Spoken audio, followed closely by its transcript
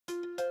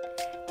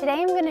Today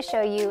I'm going to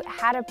show you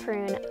how to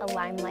prune a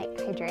limelight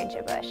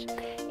hydrangea bush.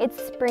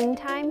 It's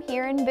springtime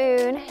here in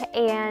Boone,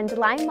 and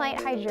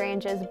limelight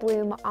hydrangeas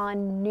bloom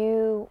on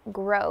new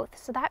growth.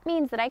 So that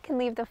means that I can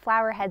leave the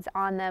flower heads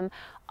on them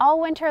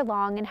all winter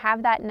long and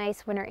have that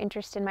nice winter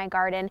interest in my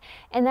garden.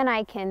 And then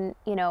I can,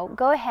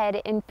 go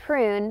ahead and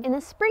prune in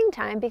the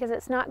springtime because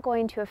it's not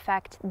going to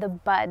affect the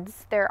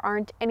buds. There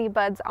aren't any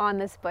buds on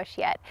this bush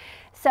yet.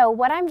 So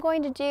what I'm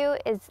going to do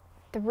is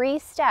 3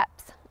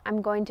 steps.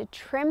 I'm going to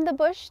trim the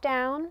bush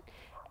down,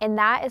 and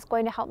that is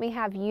going to help me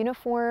have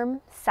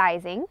uniform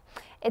sizing.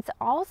 It's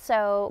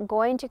also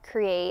going to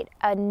create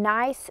a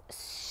nice,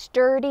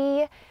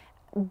 sturdy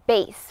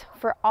base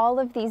for all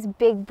of these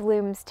big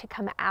blooms to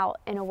come out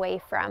and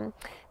away from.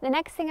 The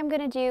next thing I'm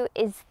going to do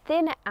is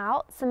thin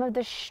out some of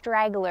the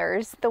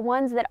stragglers, the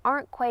ones that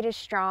aren't quite as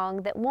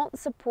strong, that won't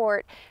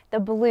support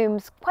the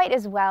blooms quite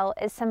as well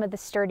as some of the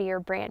sturdier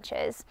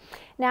branches.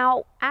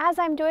 Now, as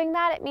I'm doing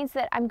that, it means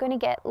that I'm going to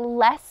get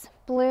less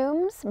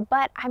blooms,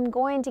 but I'm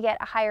going to get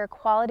a higher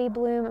quality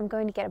bloom. I'm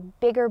going to get a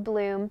bigger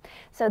bloom.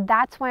 So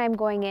that's why I'm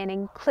going in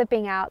and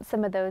clipping out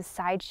some of those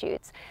side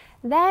shoots.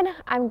 Then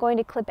I'm going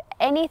to clip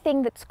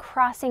anything that's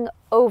crossing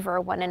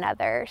over one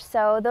another.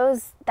 So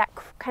that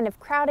kind of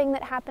crowding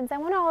that happens, I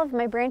want all of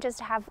my branches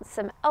to have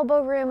some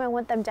elbow room. I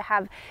want them to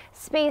have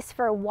space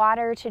for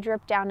water to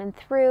drip down and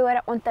through. I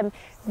don't want them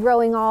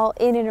growing all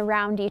in and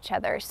around each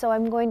other. So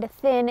I'm going to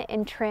thin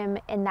and trim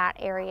in that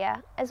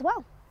area as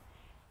well.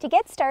 To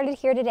get started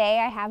here today,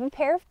 I have a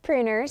pair of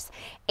pruners,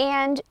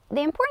 and the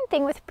important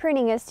thing with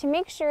pruning is to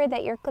make sure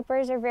that your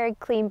clippers are very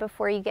clean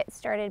before you get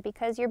started,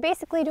 because you're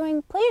basically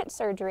doing plant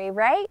surgery,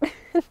 right?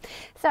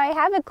 So I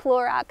have a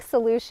Clorox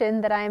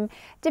solution that I'm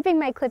dipping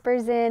my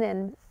clippers in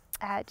and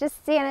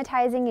just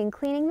sanitizing and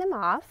cleaning them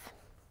off.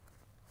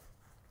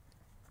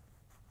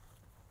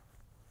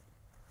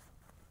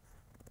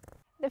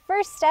 The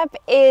first step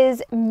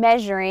is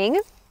measuring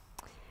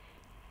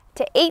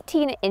to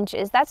 18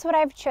 inches. That's what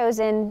I've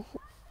chosen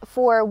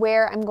for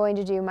where I'm going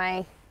to do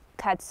my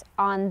cuts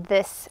on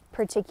this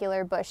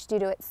particular bush due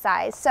to its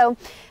size. So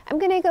I'm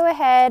going to go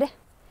ahead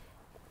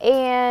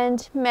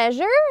and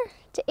measure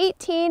to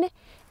 18,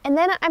 and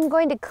then I'm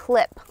going to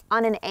clip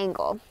on an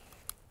angle,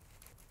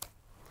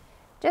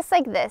 just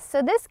like this.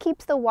 So this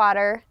keeps the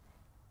water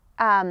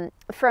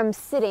from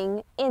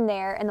sitting in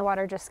there, and the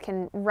water just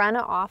can run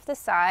off the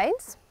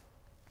sides.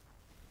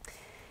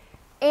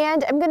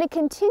 And I'm going to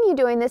continue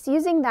doing this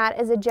using that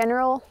as a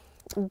general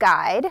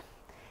guide.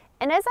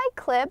 And as I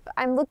clip,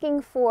 I'm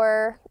looking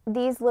for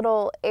these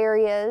little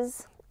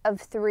areas of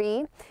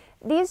 3.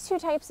 These 2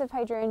 types of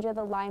hydrangea,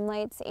 the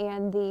limelights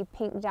and the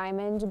pink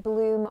diamond,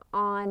 bloom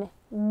on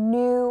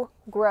new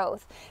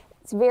growth.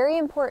 It's very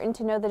important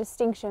to know the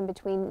distinction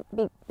between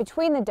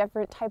the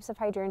different types of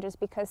hydrangeas,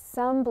 because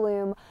some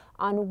bloom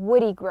on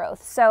woody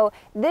growth. So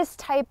this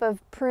type of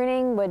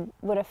pruning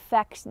would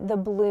affect the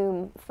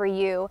bloom for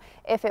you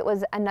if it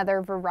was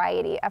another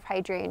variety of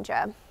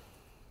hydrangea.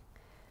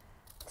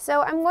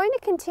 So I'm going to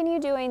continue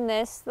doing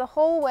this the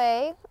whole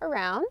way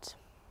around.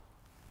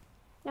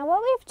 Now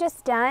what we've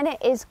just done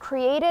is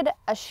created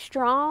a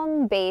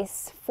strong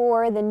base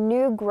for the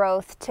new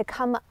growth to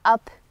come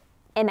up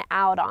and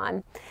out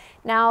on.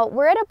 Now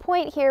we're at a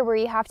point here where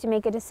you have to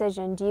make a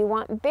decision. Do you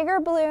want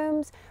bigger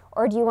blooms,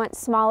 or do you want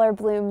smaller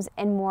blooms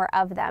and more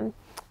of them?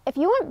 If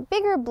you want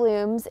bigger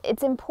blooms,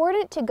 it's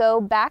important to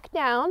go back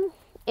down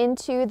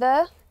into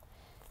the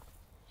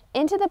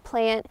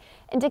plant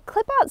and to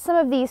clip out some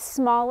of these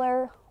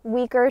smaller,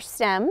 weaker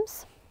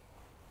stems.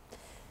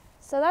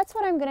 So that's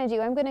what I'm going to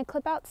do. I'm going to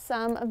clip out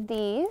some of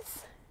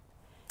these,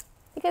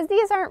 because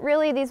these aren't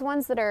really, these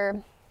ones that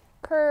are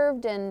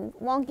curved and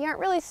wonky aren't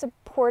really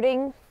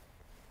supporting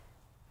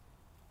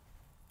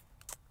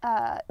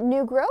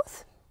new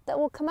growth that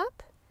will come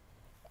up.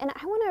 And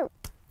I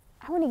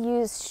want to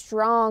use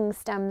strong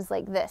stems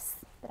like this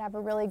that have a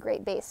really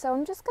great base. So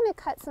I'm just going to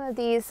cut some of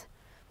these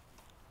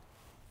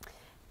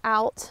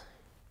out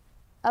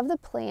of the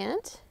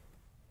plant.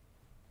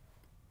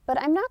 But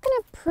I'm not going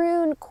to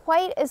prune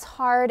quite as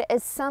hard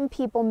as some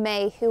people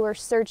may who are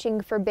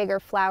searching for bigger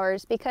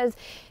flowers, because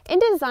in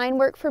design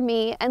work for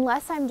me,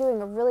 unless I'm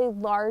doing a really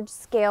large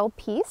scale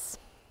piece,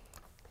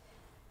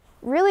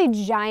 really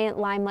giant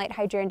limelight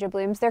hydrangea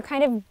blooms, they're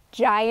kind of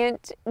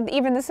giant,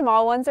 even the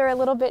small ones are a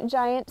little bit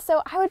giant,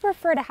 so I would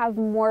prefer to have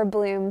more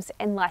blooms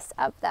and less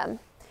of them.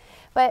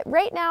 But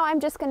right now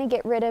I'm just going to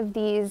get rid of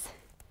these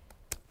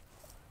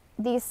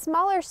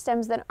smaller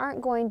stems that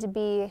aren't going to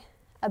be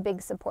a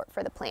big support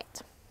for the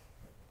plant.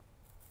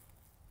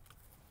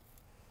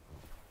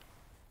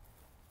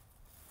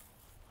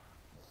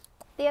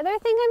 The other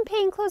thing I'm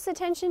paying close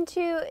attention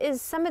to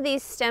is some of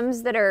these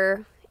stems that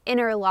are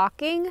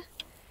interlocking.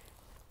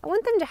 I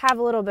want them to have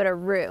a little bit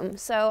of room,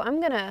 so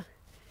I'm going to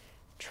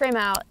trim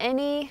out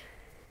any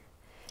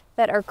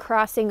that are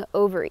crossing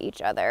over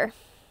each other.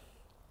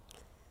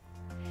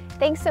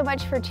 Thanks so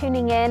much for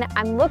tuning in.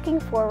 I'm looking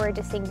forward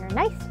to seeing your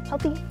nice,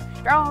 healthy,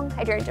 strong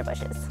hydrangea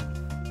bushes.